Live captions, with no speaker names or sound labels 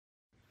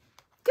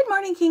Good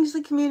morning,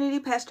 Kingsley community.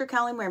 Pastor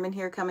Colleen Merriman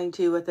here, coming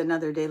to you with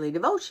another daily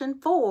devotion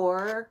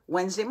for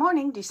Wednesday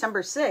morning,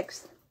 December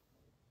 6th.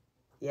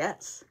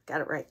 Yes,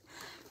 got it right.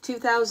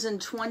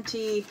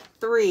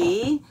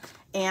 2023.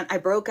 And I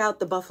broke out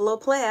the buffalo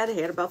plaid. I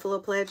had a buffalo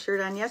plaid shirt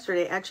on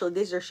yesterday. Actually,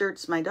 these are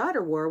shirts my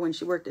daughter wore when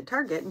she worked at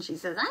Target, and she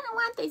says, I don't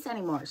want these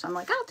anymore. So I'm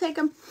like, I'll take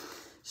them.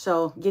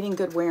 So getting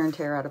good wear and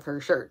tear out of her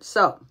shirt.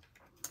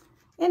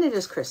 And it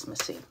is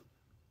Christmassy.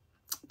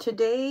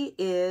 Today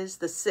is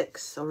the 6th.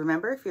 So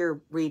remember, if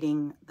you're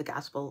reading the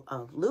Gospel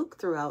of Luke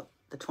throughout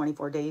the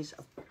 24 days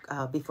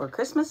before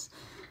Christmas,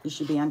 you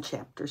should be on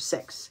chapter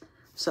 6.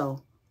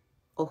 So,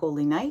 O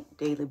Holy Night,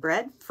 Daily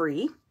Bread,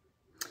 free.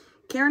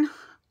 Karen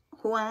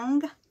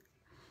Huang,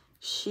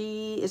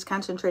 she is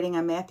concentrating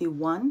on Matthew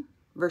 1,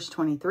 verse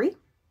 23.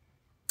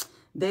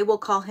 They will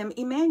call him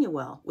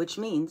Emmanuel, which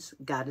means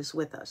God is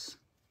with us.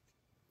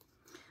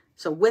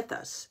 So with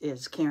us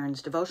is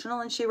Karen's devotional,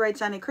 and she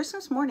writes, on a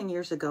Christmas morning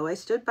years ago, I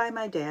stood by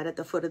my dad at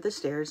the foot of the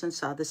stairs and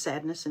saw the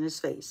sadness in his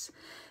face.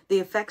 The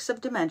effects of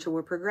dementia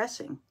were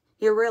progressing.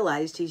 He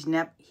realized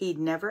he'd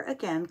never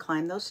again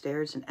climb those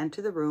stairs and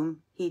enter the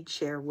room he'd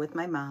share with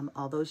my mom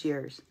all those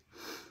years.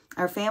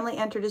 Our family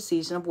entered a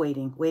season of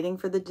waiting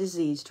for the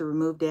disease to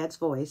remove Dad's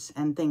voice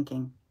and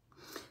thinking,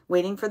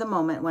 waiting for the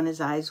moment when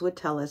his eyes would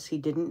tell us he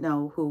didn't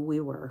know who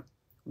we were,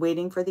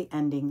 waiting for the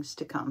endings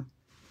to come.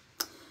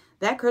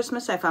 That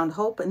Christmas, I found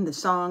hope in the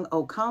song,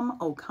 O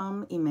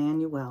Come,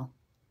 Emmanuel.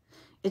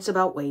 It's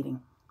about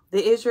waiting.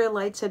 The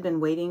Israelites had been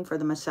waiting for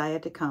the Messiah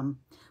to come,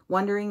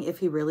 wondering if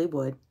he really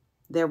would.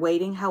 Their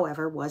waiting,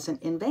 however,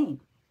 wasn't in vain.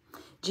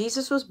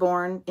 Jesus was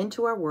born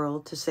into our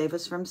world to save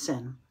us from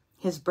sin.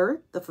 His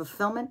birth, the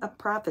fulfillment of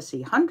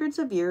prophecy hundreds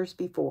of years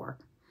before.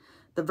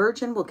 The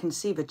virgin will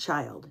conceive a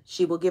child.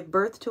 She will give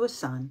birth to a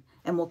son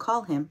and will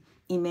call him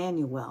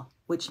Emmanuel,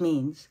 which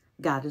means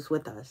God is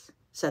with us,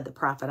 said the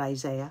prophet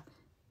Isaiah.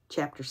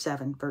 Chapter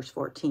 7, verse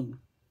 14.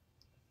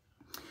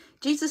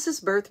 Jesus'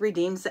 birth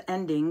redeems the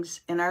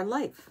endings in our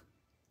life.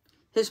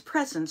 His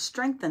presence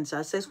strengthens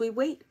us as we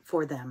wait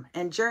for them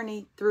and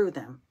journey through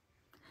them.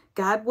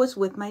 God was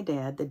with my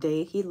dad the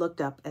day he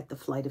looked up at the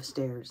flight of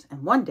stairs,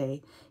 and one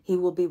day he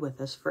will be with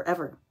us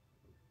forever.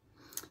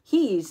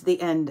 He's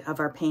the end of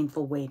our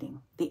painful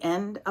waiting, the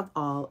end of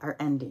all our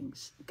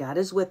endings. God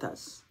is with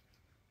us.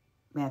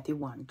 Matthew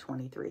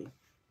 1:23.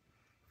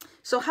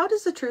 So how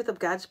does the truth of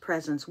God's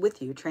presence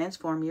with you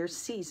transform your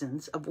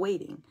seasons of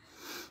waiting?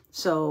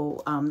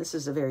 So this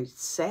is a very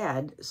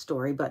sad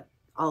story, but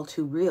all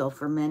too real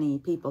for many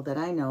people that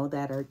I know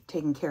that are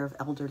taking care of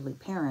elderly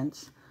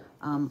parents,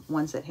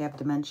 ones that have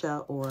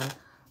dementia or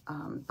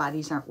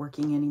bodies aren't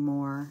working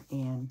anymore.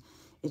 And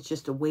it's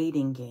just a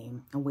waiting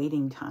game, a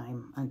waiting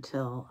time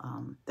until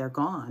they're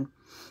gone.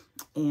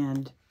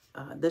 And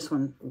this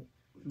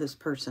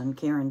person,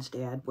 Karen's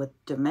dad with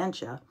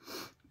dementia,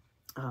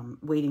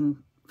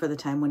 waiting for the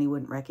time when he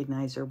wouldn't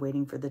recognize her,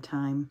 waiting for the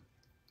time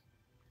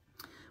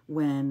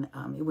when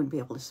he wouldn't be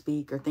able to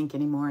speak or think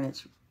anymore.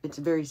 And it's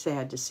very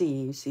sad to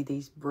see. You see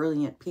these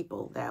brilliant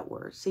people that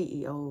were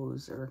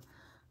CEOs or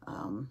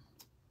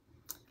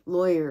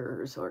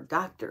lawyers or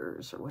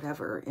doctors or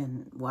whatever,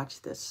 and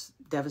watch this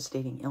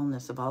devastating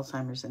illness of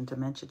Alzheimer's and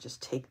dementia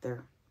just take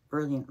their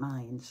brilliant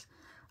minds.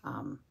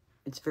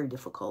 It's very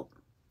difficult.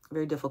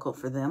 Very difficult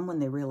for them when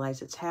they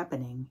realize it's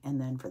happening, and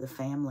then for the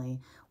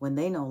family when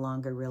they no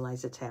longer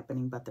realize it's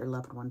happening, but their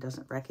loved one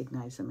doesn't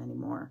recognize them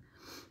anymore.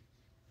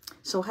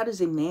 So how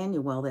does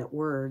Emmanuel, that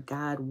word,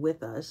 God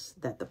with us,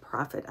 that the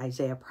prophet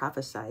Isaiah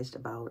prophesied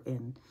about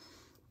in,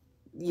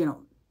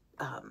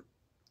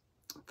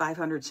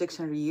 500,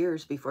 600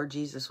 years before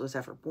Jesus was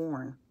ever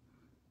born,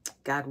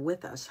 God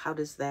with us, how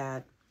does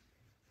that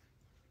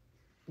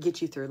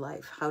get you through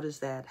life? How does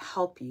that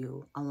help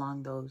you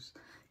along those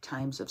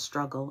times of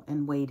struggle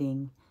and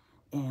waiting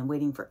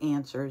for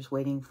answers,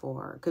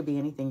 it could be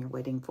anything you're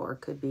waiting for. It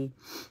could be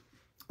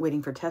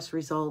waiting for test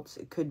results.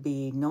 It could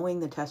be knowing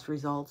the test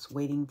results,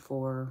 waiting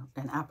for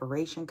an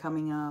operation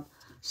coming up,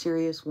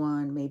 serious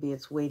one. Maybe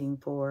it's waiting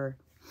for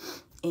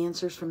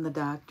answers from the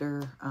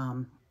doctor.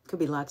 Could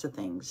be lots of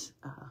things.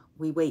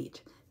 We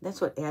wait.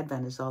 That's what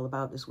Advent is all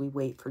about, is we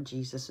wait for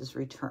Jesus's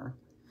return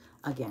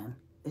again,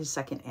 his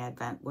second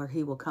Advent, where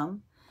he will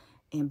come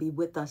and be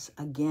with us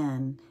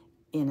again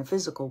in a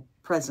physical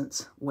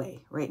presence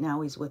way. Right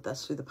now, he's with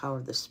us through the power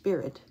of the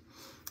Spirit,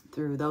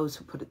 through those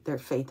who put their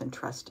faith and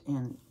trust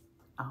in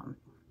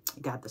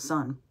God the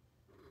Son,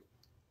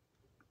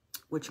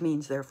 which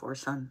means, therefore,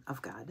 Son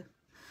of God.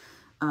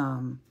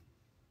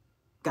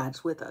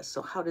 God's with us.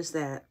 So how does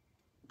that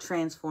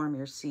transform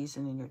your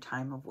season and your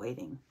time of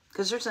waiting?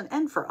 Because there's an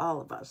end for all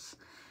of us.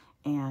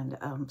 And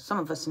some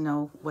of us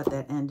know what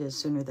that end is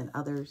sooner than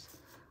others.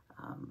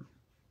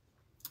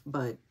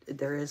 But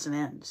there is an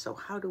end. So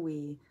how do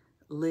we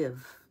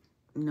live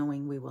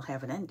knowing we will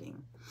have an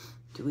ending?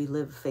 Do we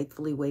live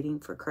faithfully waiting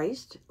for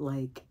Christ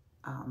like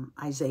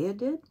Isaiah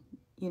did?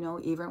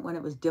 Even when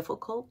it was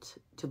difficult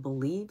to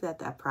believe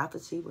that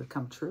prophecy would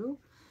come true,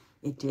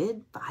 it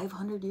did.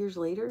 500 years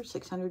later,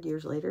 600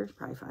 years later,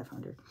 probably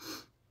 500.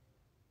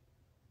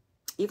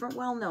 even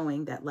while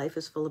knowing that life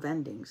is full of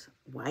endings,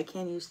 why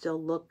can't you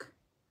still look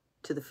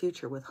to the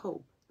future with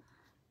hope?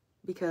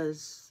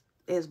 Because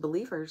as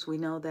believers, we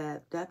know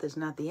that death is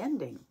not the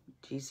ending.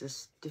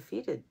 Jesus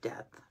defeated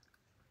death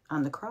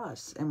on the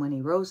cross. And when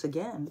he rose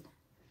again,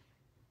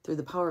 through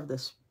the power of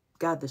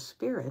God the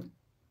Spirit,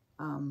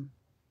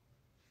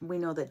 we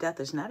know that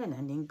death is not an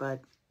ending, but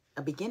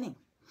a beginning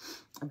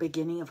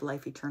of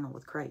life eternal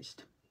with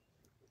Christ.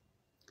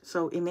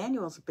 So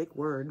Emmanuel is a big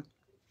word,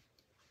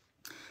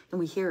 and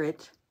we hear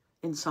it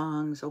in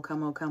songs, O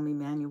come,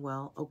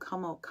 Emmanuel, O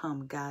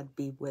come, God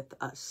be with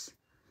us.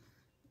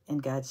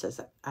 And God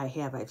says,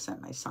 I've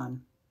sent my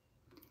son,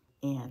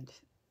 and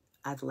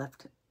I've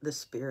left the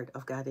Spirit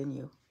of God in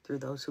you through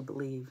those who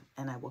believe,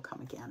 and I will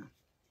come again.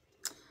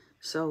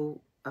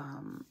 So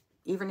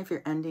even if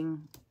your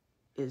ending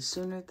is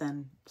sooner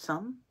than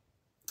some,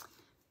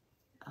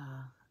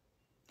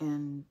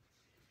 and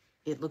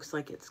it looks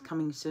like it's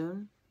coming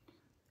soon,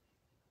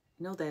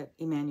 know that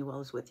Emmanuel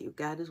is with you.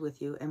 God is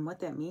with you. And what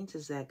that means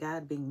is that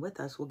God being with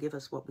us will give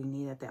us what we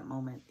need at that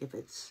moment. If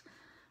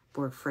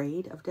we're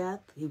afraid of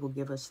death, he will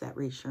give us that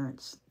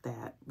reassurance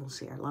that we'll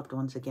see our loved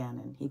ones again,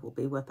 and he will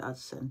be with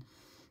us, and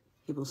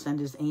he will send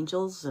his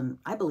angels. And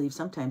I believe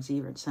sometimes he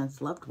even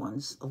sends loved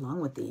ones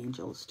along with the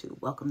angels to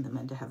welcome them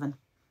into heaven.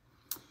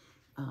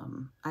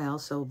 I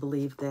also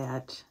believe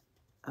that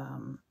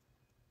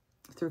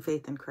through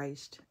faith in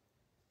Christ,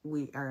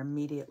 we are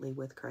immediately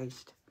with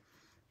Christ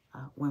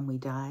when we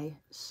die.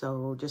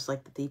 So just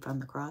like the thief on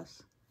the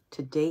cross,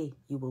 today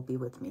you will be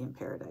with me in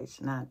paradise,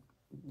 not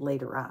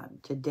later on.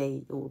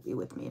 Today you will be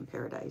with me in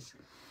paradise.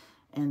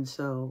 And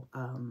so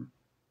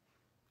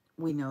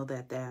we know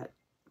that that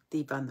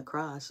thief on the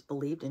cross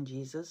believed in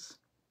Jesus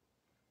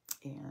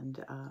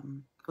and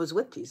was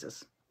with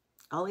Jesus.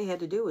 All he had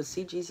to do was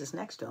see Jesus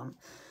next to him.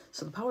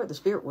 So the power of the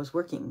Spirit was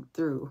working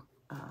through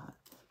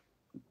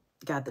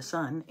God the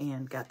Son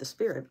and God the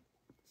Spirit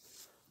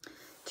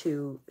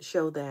to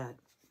show that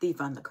thief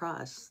on the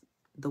cross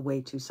the way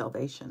to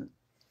salvation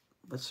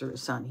was through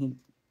his Son. He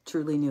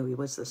truly knew he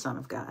was the Son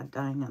of God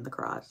dying on the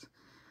cross.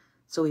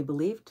 So he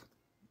believed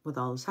with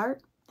all his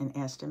heart and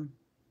asked him,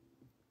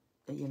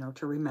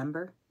 to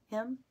remember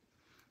him.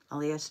 All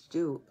he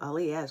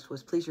asked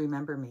was, please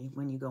remember me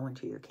when you go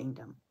into your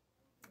kingdom.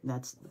 And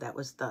that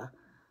was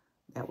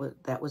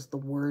the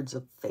words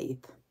of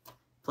faith.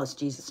 Plus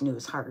Jesus knew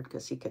his heart,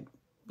 because he could,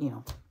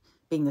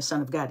 being the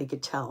Son of God, he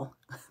could tell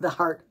the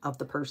heart of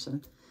the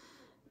person.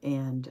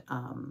 And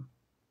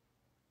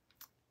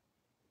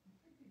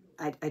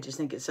I just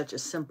think it's such a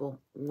simple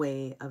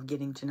way of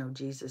getting to know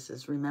Jesus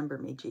is, remember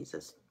me,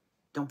 Jesus.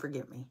 Don't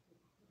forget me.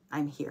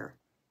 I'm here,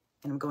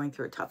 and I'm going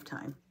through a tough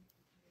time.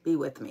 Be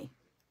with me.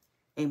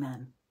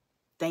 Amen.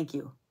 Thank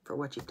you for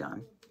what you've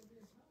done.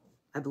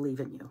 I believe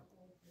in you.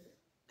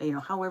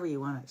 However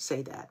you want to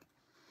say that.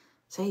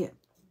 Say it.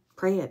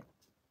 Pray it.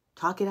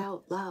 Talk it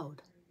out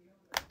loud.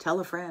 Tell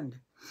a friend.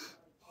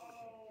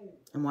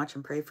 And watch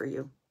him pray for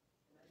you.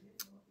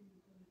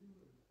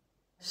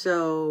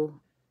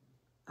 So,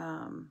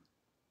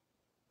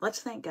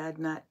 let's thank God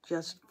not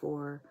just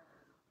for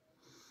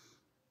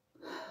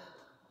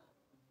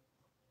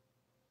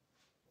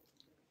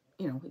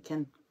we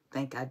can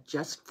thank God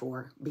just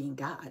for being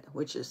God,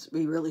 which is,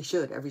 we really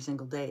should every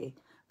single day,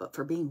 but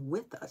for being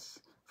with us,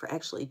 for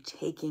actually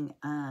taking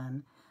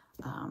on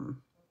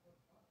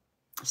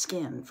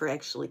skin, for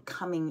actually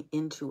coming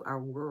into our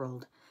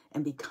world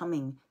and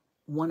becoming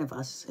one of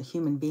us, a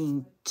human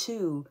being,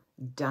 to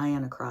die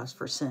on a cross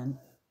for sin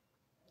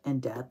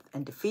and death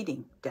and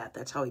defeating death.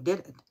 That's how he did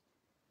it.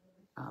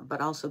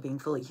 But also being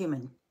fully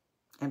human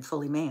and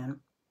fully man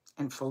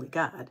and fully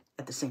God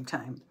at the same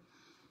time,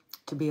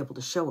 to be able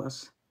to show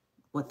us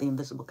what the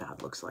invisible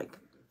God looks like.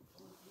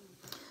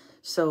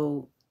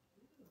 So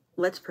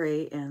let's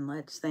pray and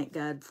let's thank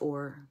God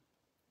for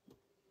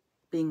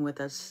being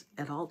with us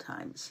at all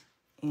times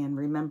and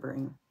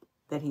remembering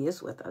that he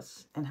is with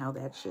us and how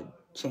that should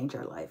change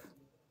our life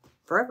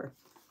forever.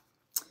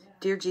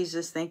 Dear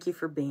Jesus, thank you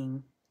for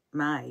being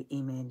my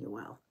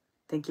Emmanuel.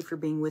 Thank you for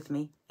being with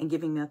me and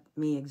giving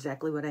me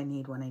exactly what I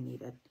need when I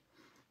need it.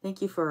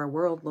 Thank you for our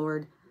world,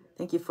 Lord.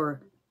 Thank you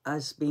for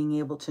us being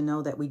able to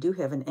know that we do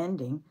have an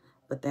ending,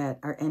 but that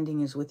our ending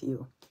is with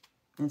you.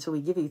 And so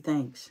we give you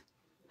thanks.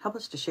 Help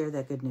us to share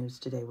that good news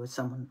today with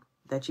someone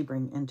that you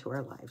bring into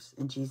our lives.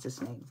 In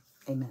Jesus' name,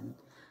 amen.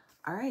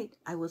 All right,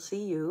 I will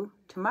see you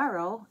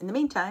tomorrow. In the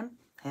meantime,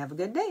 have a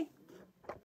good day.